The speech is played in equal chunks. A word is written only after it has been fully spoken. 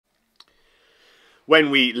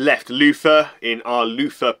When we left Luther in our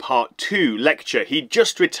Luther Part 2 lecture, he'd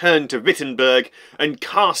just returned to Wittenberg and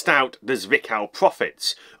cast out the Zwickau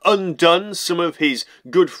prophets, undone some of his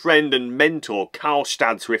good friend and mentor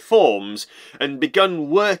Karlstadt's reforms, and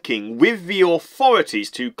begun working with the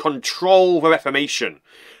authorities to control the Reformation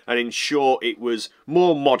and ensure it was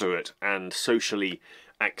more moderate and socially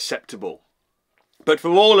acceptable. But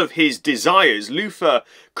for all of his desires, Luther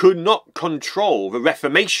could not control the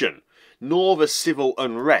Reformation, nor the civil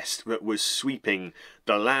unrest that was sweeping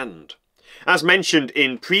the land. As mentioned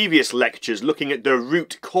in previous lectures looking at the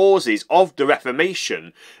root causes of the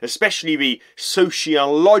Reformation, especially the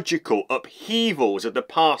sociological upheavals of the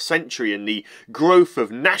past century and the growth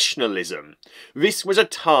of nationalism, this was a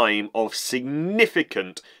time of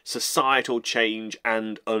significant societal change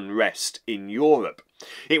and unrest in Europe.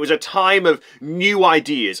 It was a time of new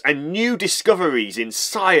ideas and new discoveries in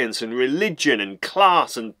science and religion and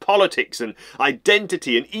class and politics and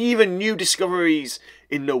identity, and even new discoveries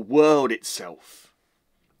in the world itself.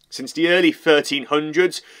 Since the early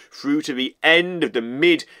 1300s through to the end of the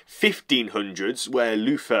mid-1500s, where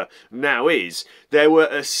Luther now is, there were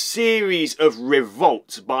a series of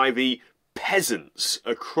revolts by the peasants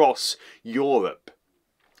across Europe.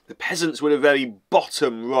 The peasants were the very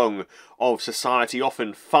bottom rung of society,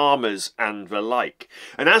 often farmers and the like.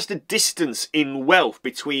 And as the distance in wealth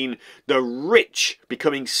between the rich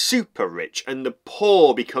becoming super rich and the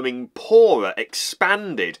poor becoming poorer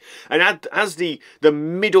expanded, and as the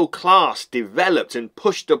middle class developed and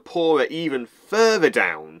pushed the poorer even further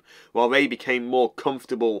down, while they became more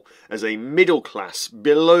comfortable as a middle class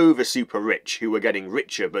below the super rich, who were getting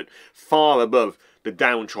richer but far above the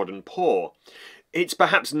downtrodden poor, it's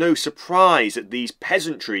perhaps no surprise that these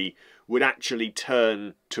peasantry would actually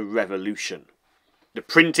turn to revolution. The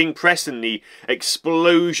printing press and the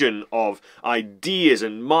explosion of ideas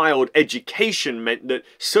and mild education meant that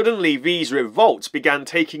suddenly these revolts began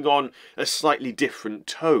taking on a slightly different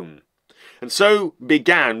tone. And so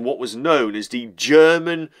began what was known as the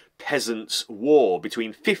German Peasant War between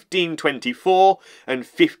 1524 and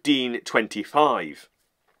 1525.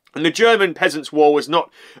 And the German Peasants' War was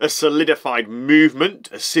not a solidified movement,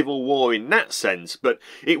 a civil war in that sense, but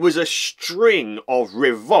it was a string of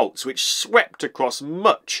revolts which swept across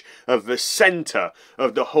much of the centre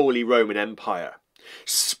of the Holy Roman Empire.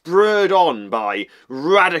 Spurred on by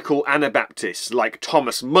radical Anabaptists like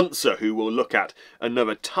Thomas Müntzer, who we'll look at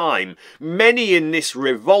another time, many in this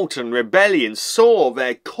revolt and rebellion saw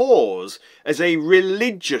their cause as a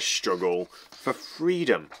religious struggle for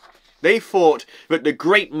freedom. They thought that the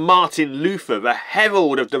great Martin Luther, the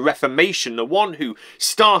herald of the Reformation, the one who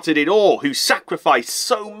started it all, who sacrificed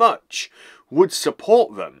so much, would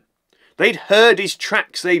support them. They'd heard his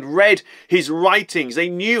tracts, they'd read his writings, they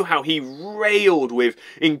knew how he railed with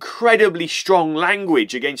incredibly strong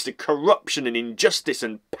language against the corruption and injustice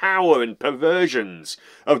and power and perversions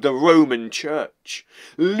of the Roman Church.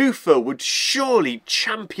 Luther would surely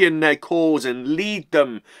champion their cause and lead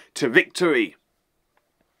them to victory.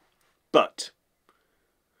 But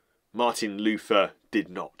Martin Luther did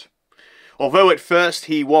not. Although at first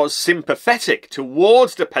he was sympathetic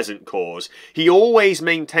towards the peasant cause, he always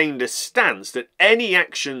maintained a stance that any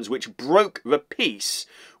actions which broke the peace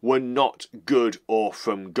were not good or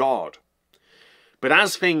from God. But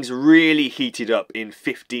as things really heated up in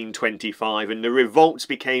 1525 and the revolts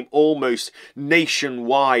became almost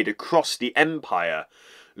nationwide across the empire,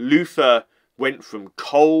 Luther went from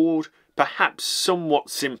cold, perhaps somewhat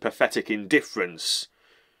sympathetic indifference,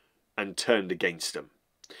 and turned against them.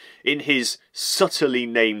 In his subtly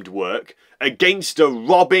named work, Against the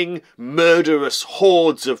Robbing, Murderous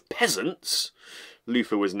Hordes of Peasants,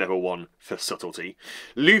 Luther was never one for subtlety,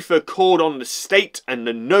 Luther called on the state and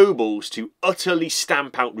the nobles to utterly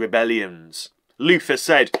stamp out rebellions. Luther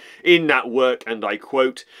said in that work, and I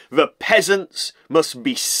quote, "The peasants must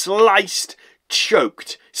be sliced,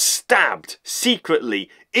 choked, stabbed secretly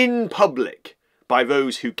in public by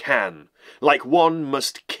those who can, like one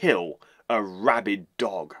must kill a rabid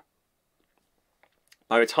dog."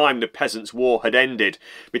 By the time the Peasants' War had ended,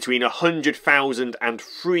 between 100,000 and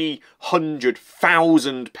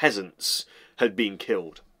 300,000 peasants had been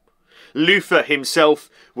killed. Luther himself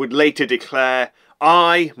would later declare,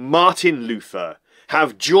 "I, Martin Luther,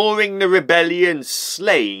 have during the rebellion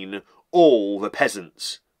slain all the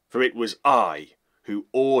peasants, for it was I who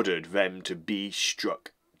ordered them to be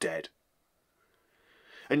struck dead."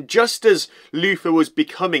 And just as Luther was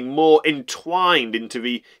becoming more entwined into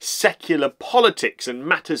the secular politics and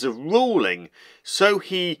matters of ruling, so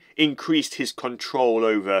he increased his control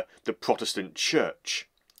over the Protestant Church.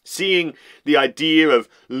 seeing the idea of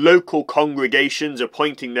local congregations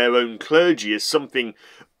appointing their own clergy as something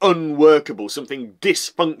unworkable, something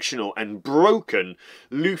dysfunctional and broken,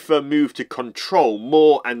 Luther moved to control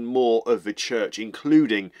more and more of the church,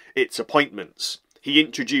 including its appointments. He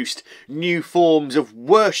introduced new forms of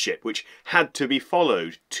worship which had to be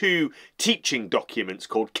followed, 2 teaching documents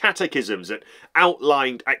called catechisms that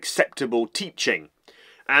outlined acceptable teaching,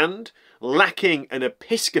 and lacking an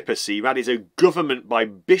episcopacy, that is a government by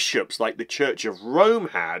bishops like the Church of Rome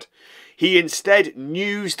had, he instead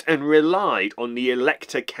used and relied on the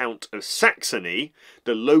Elector Count of Saxony,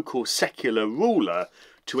 the local secular ruler,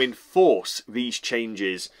 to enforce these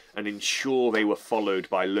changes and ensure they were followed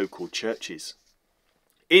by local churches.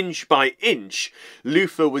 Inch by inch,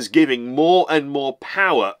 Luther was giving more and more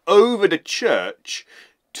power over the church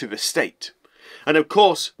to the state. And of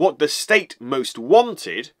course, what the state most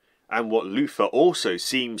wanted, and what Luther also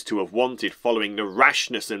seems to have wanted following the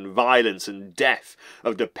rashness and violence and death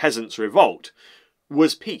of the peasants' revolt,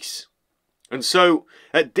 was peace. And so,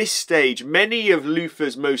 at this stage, many of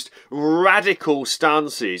Luther's most radical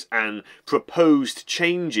stances and proposed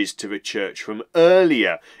changes to the church from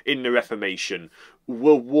earlier in the Reformation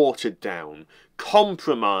were watered down.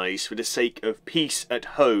 Compromise for the sake of peace at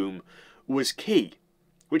home was key,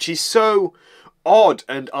 which is so odd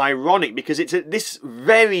and ironic because it's at this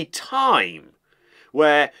very time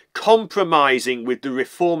where compromising with the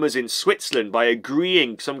reformers in Switzerland by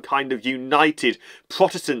agreeing some kind of united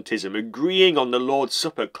Protestantism, agreeing on the Lord's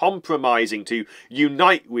Supper, compromising to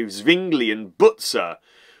unite with Zwingli and Butzer,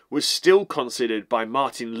 was still considered by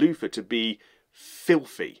Martin Luther to be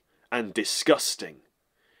filthy and disgusting.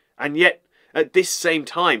 And yet, at this same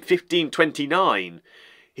time, 1529,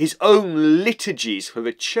 his own liturgies for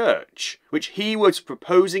the church, which he was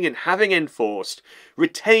proposing and having enforced,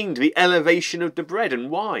 retained the elevation of the bread and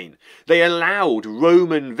wine. They allowed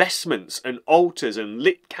Roman vestments and altars and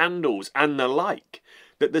lit candles and the like,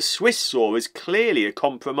 that the Swiss saw as clearly a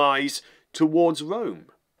compromise towards Rome.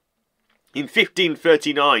 In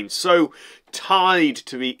 1539, so tied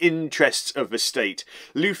to the interests of the state,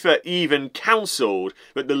 Luther even counselled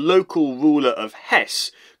that the local ruler of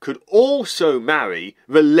Hesse could also marry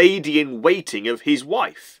the lady-in-waiting of his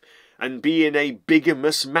wife and be in a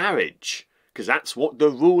bigamous marriage, because that's what the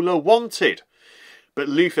ruler wanted. But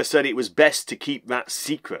Luther said it was best to keep that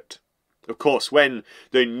secret. Of course, when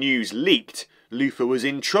the news leaked, Luther was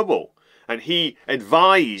in trouble, and he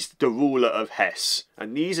advised the ruler of Hesse,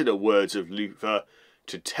 and these are the words of Luther,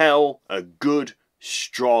 to tell a good,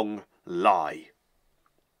 strong lie.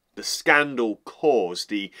 The scandal caused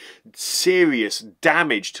the serious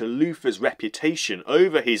damage to Luther's reputation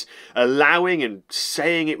over his allowing and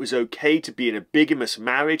saying it was okay to be in a bigamous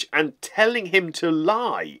marriage and telling him to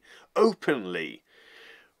lie openly.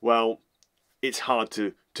 Well, it's hard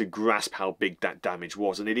to grasp how big that damage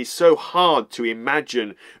was, and it is so hard to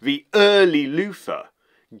imagine the early Luther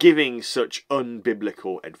giving such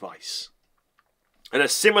unbiblical advice. And a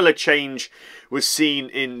similar change was seen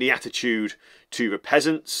in the attitude to the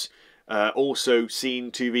peasants, also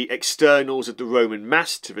seen to the externals of the Roman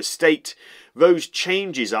Mass, to the state. Those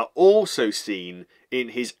changes are also seen in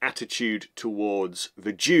his attitude towards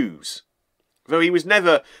the Jews. Though he was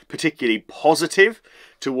never particularly positive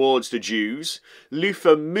towards the Jews,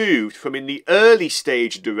 Luther moved from in the early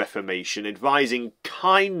stage of the Reformation advising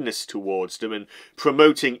kindness towards them and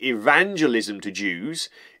promoting evangelism to Jews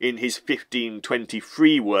in his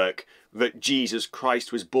 1523 work That Jesus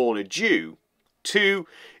Christ Was Born a Jew, to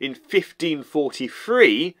in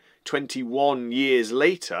 1543, 21 years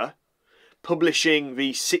later, publishing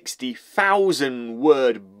the 60,000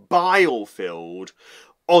 word bile-filled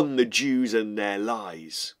On the Jews and Their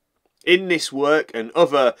Lies. In this work and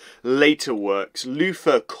other later works,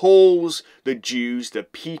 Luther calls the Jews the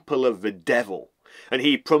people of the devil, and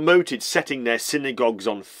he promoted setting their synagogues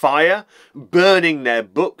on fire, burning their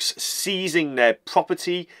books, seizing their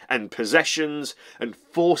property and possessions, and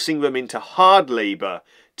forcing them into hard labour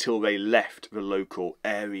till they left the local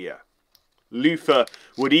area. Luther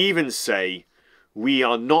would even say, "We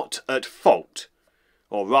are not at fault,"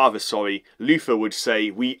 or rather, Luther would say,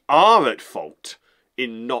 "We are at fault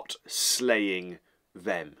in not slaying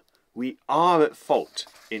them." We are at fault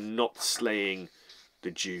in not slaying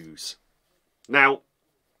the Jews. Now,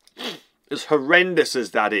 as horrendous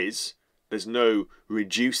as that is, there's no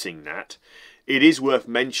reducing that, it is worth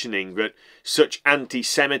mentioning that such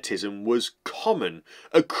anti-Semitism was common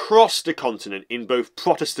across the continent in both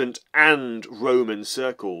Protestant and Roman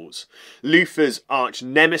circles. Luther's arch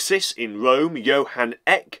nemesis in Rome, Johann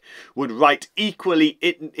Eck, would write equally,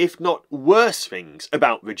 if not worse things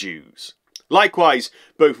about the Jews. Likewise,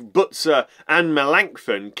 both Butzer and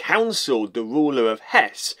Melanchthon counselled the ruler of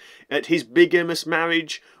Hesse that his bigamous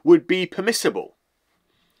marriage would be permissible.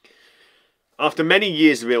 After many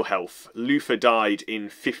years of ill health, Luther died in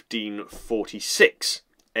 1546,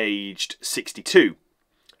 aged 62.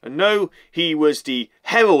 And though he was the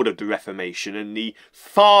herald of the Reformation and the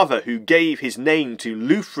father who gave his name to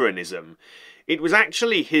Lutheranism, it was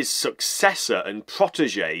actually his successor and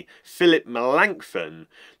protégé, Philip Melanchthon,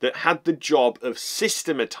 that had the job of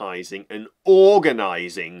systematising and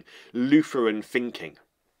organising Lutheran thinking.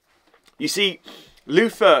 You see,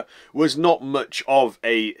 Luther was not much of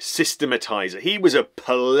a systematizer. He was a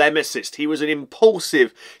polemicist. He was an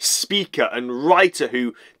impulsive speaker and writer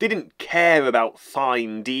who didn't care about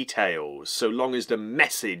fine details so long as the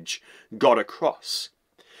message got across.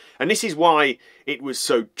 And this is why it was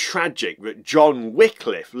so tragic that John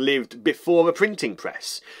Wycliffe lived before a printing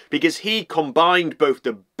press, because he combined both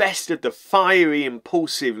the best of the fiery,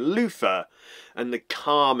 impulsive Luther and the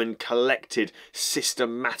calm and collected,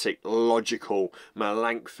 systematic, logical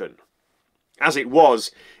Melanchthon. As it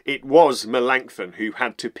was Melanchthon who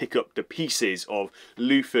had to pick up the pieces of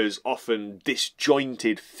Luther's often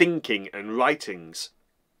disjointed thinking and writings.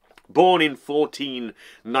 Born in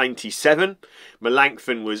 1497,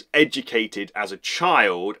 Melanchthon was educated as a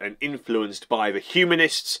child and influenced by the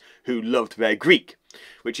humanists who loved their Greek,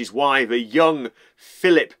 which is why the young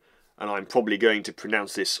Philip, and I'm probably going to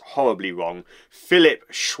pronounce this horribly wrong, Philip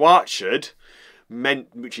Schwarzschild,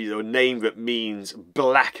 which is a name that means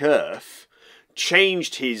black earth,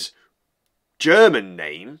 changed his German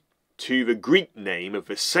name to the Greek name of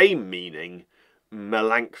the same meaning,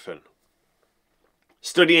 Melanchthon.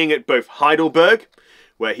 Studying at both Heidelberg,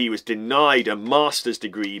 where he was denied a master's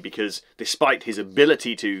degree because despite his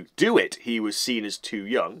ability to do it, he was seen as too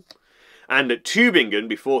young, and at Tübingen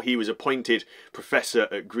before he was appointed professor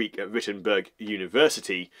at Greek at Wittenberg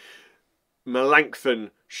University, Melanchthon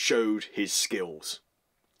showed his skills.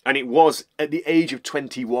 And it was at the age of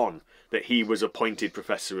 21 that he was appointed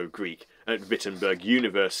professor of Greek at Wittenberg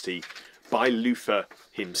University by Luther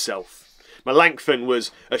himself. Melanchthon was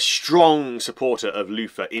a strong supporter of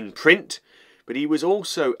Luther in print, but he was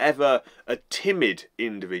also ever a timid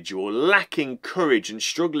individual, lacking courage and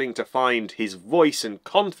struggling to find his voice and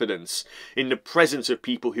confidence in the presence of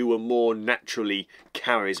people who were more naturally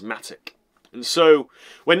charismatic. And so,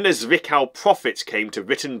 when the Zwickau prophets came to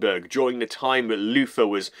Wittenberg during the time that Luther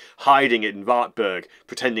was hiding in Wartburg,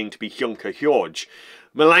 pretending to be Junker George,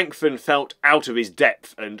 Melanchthon felt out of his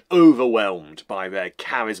depth and overwhelmed by their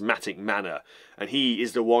charismatic manner, and he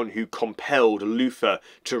is the one who compelled Luther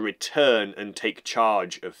to return and take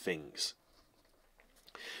charge of things.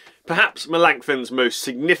 Perhaps Melanchthon's most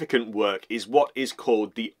significant work is what is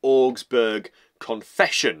called the Augsburg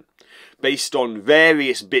Confession, based on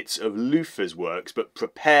various bits of Luther's works, but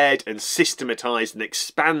prepared and systematised and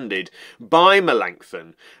expanded by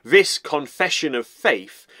Melanchthon. This confession of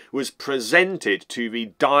faith was presented to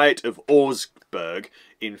the Diet of Augsburg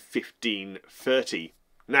in 1530.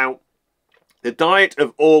 Now, the Diet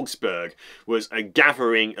of Augsburg was a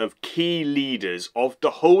gathering of key leaders of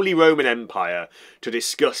the Holy Roman Empire to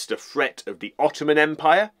discuss the threat of the Ottoman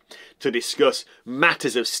Empire, to discuss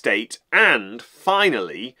matters of state, and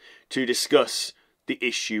finally to discuss the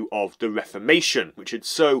issue of the Reformation, which had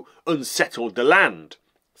so unsettled the land.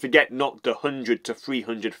 Forget not the 100 to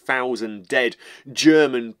 300,000 dead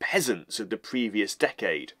German peasants of the previous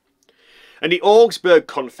decade. And the Augsburg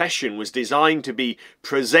Confession was designed to be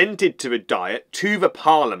presented to the Diet, to the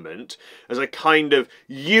Parliament, as a kind of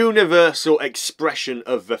universal expression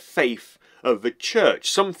of the faith of the Church,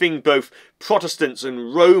 something both Protestants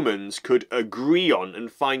and Romans could agree on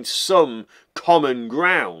and find some common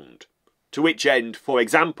ground. To which end, for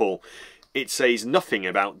example, it says nothing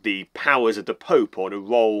about the powers of the Pope or the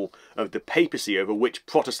role of the papacy, over which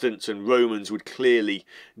Protestants and Romans would clearly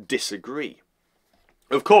disagree.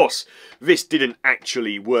 Of course, this didn't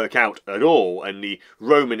actually work out at all, and the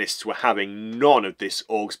Romanists were having none of this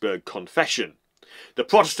Augsburg Confession. The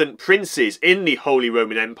Protestant princes in the Holy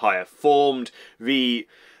Roman Empire formed the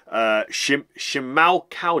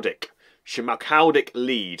Schmalkaldic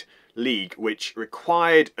League, which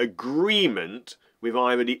required agreement with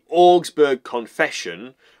either the Augsburg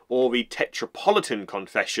Confession or the Tetrapolitan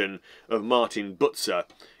Confession of Martin Butzer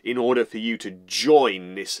in order for you to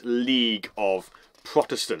join this League of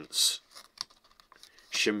Protestants.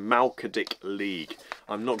 Schmalkaldic League.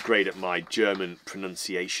 I'm not great at my German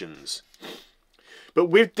pronunciations. But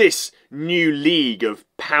with this new league of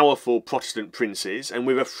powerful Protestant princes, and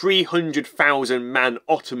with a 300,000 man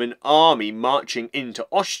Ottoman army marching into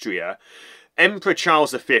Austria, Emperor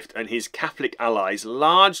Charles V and his Catholic allies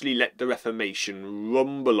largely let the Reformation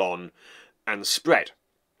rumble on and spread.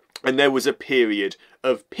 And there was a period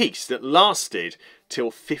of peace that lasted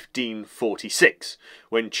till 1546,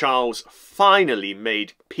 when Charles finally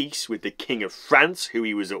made peace with the King of France, who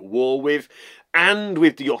he was at war with, and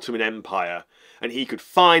with the Ottoman Empire, and he could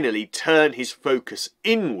finally turn his focus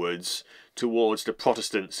inwards towards the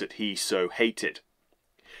Protestants that he so hated.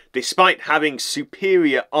 Despite having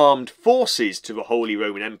superior armed forces to the Holy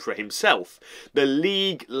Roman Emperor himself, the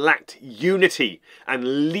League lacked unity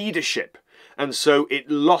and leadership, and so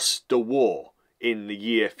it lost the war in the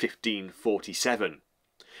year 1547.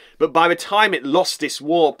 But by the time it lost this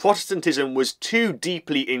war, Protestantism was too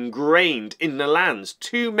deeply ingrained in the lands.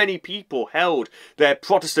 Too many people held their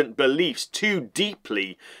Protestant beliefs too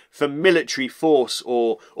deeply for military force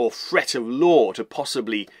or threat of law to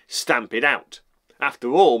possibly stamp it out.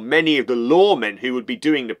 After all, many of the lawmen who would be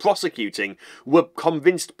doing the prosecuting were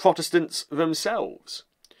convinced Protestants themselves.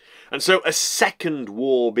 And so a second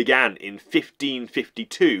war began in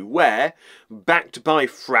 1552 where, backed by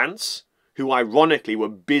France, who ironically were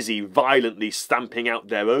busy violently stamping out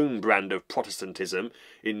their own brand of Protestantism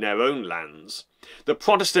in their own lands, the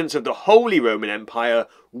Protestants of the Holy Roman Empire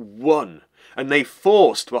won, and they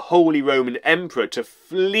forced the Holy Roman Emperor to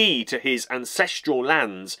flee to his ancestral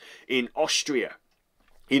lands in Austria.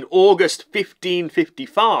 In August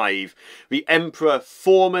 1555, the Emperor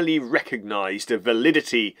formally recognised the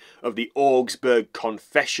validity of the Augsburg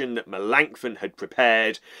Confession that Melanchthon had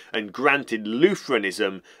prepared and granted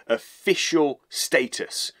Lutheranism official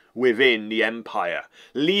status within the empire,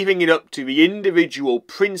 leaving it up to the individual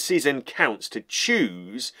princes and counts to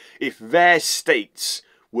choose if their states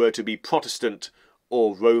were to be Protestant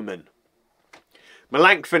or Roman.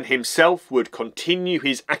 Melanchthon himself would continue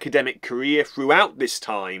his academic career throughout this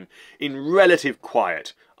time in relative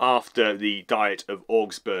quiet after the Diet of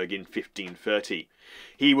Augsburg in 1530.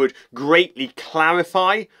 He would greatly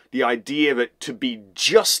clarify the idea that to be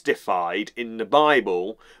justified in the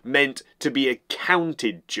Bible meant to be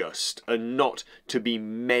accounted just and not to be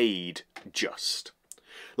made just.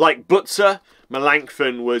 Like Butzer,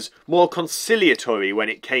 Melanchthon was more conciliatory when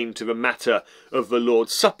it came to the matter of the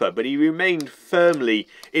Lord's Supper, but he remained firmly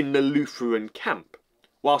in the Lutheran camp.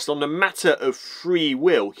 Whilst on the matter of free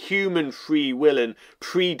will, human free will and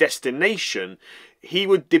predestination, he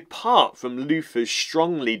would depart from Luther's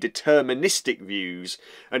strongly deterministic views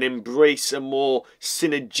and embrace a more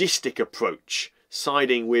synergistic approach,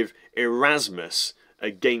 siding with Erasmus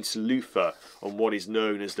against Luther on what is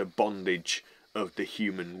known as the bondage of the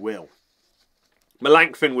human will.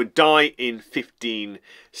 Melanchthon would die in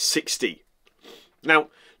 1560. Now,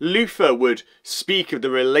 Luther would speak of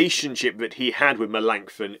the relationship that he had with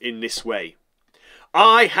Melanchthon in this way.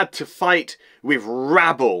 I had to fight with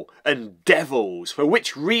rabble and devils, for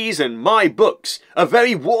which reason my books are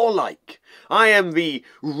very warlike. I am the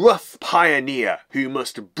rough pioneer who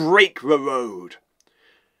must break the road.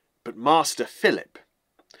 But Master Philip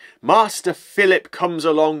comes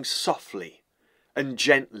along softly and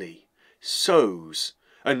gently, sows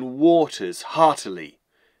and waters heartily,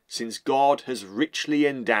 since God has richly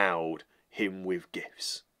endowed him with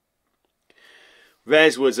gifts.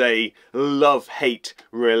 Theirs was a love-hate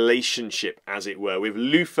relationship, as it were, with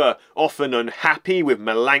Luther often unhappy with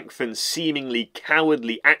Melanchthon's seemingly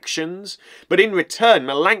cowardly actions, but in return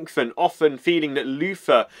Melanchthon often feeling that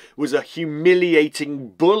Luther was a humiliating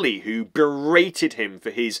bully who berated him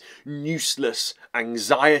for his useless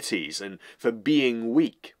anxieties and for being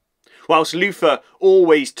weak. Whilst Luther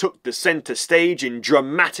always took the centre stage in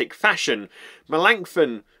dramatic fashion,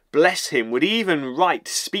 Melanchthon, bless him, would even write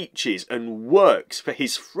speeches and works for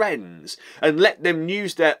his friends and let them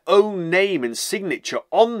use their own name and signature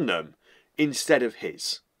on them instead of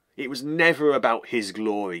his. It was never about his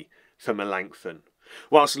glory for Melanchthon.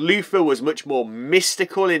 Whilst Luther was much more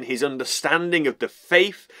mystical in his understanding of the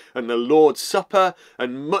faith and the Lord's Supper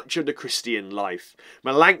and much of the Christian life,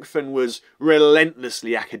 Melanchthon was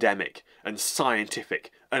relentlessly academic and scientific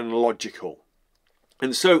and logical.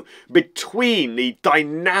 And so, between the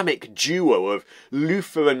dynamic duo of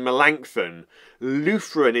Luther and Melanchthon,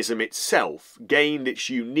 Lutheranism itself gained its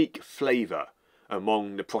unique flavour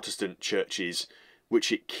among the Protestant churches,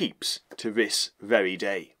 which it keeps to this very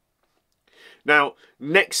day. Now,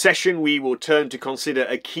 next session we will turn to consider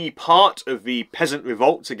a key part of the peasant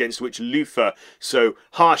revolts against which Luther so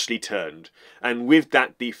harshly turned, and with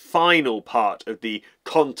that the final part of the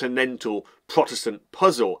continental Protestant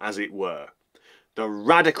puzzle, as it were, the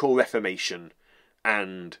radical Reformation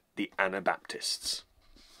and the Anabaptists.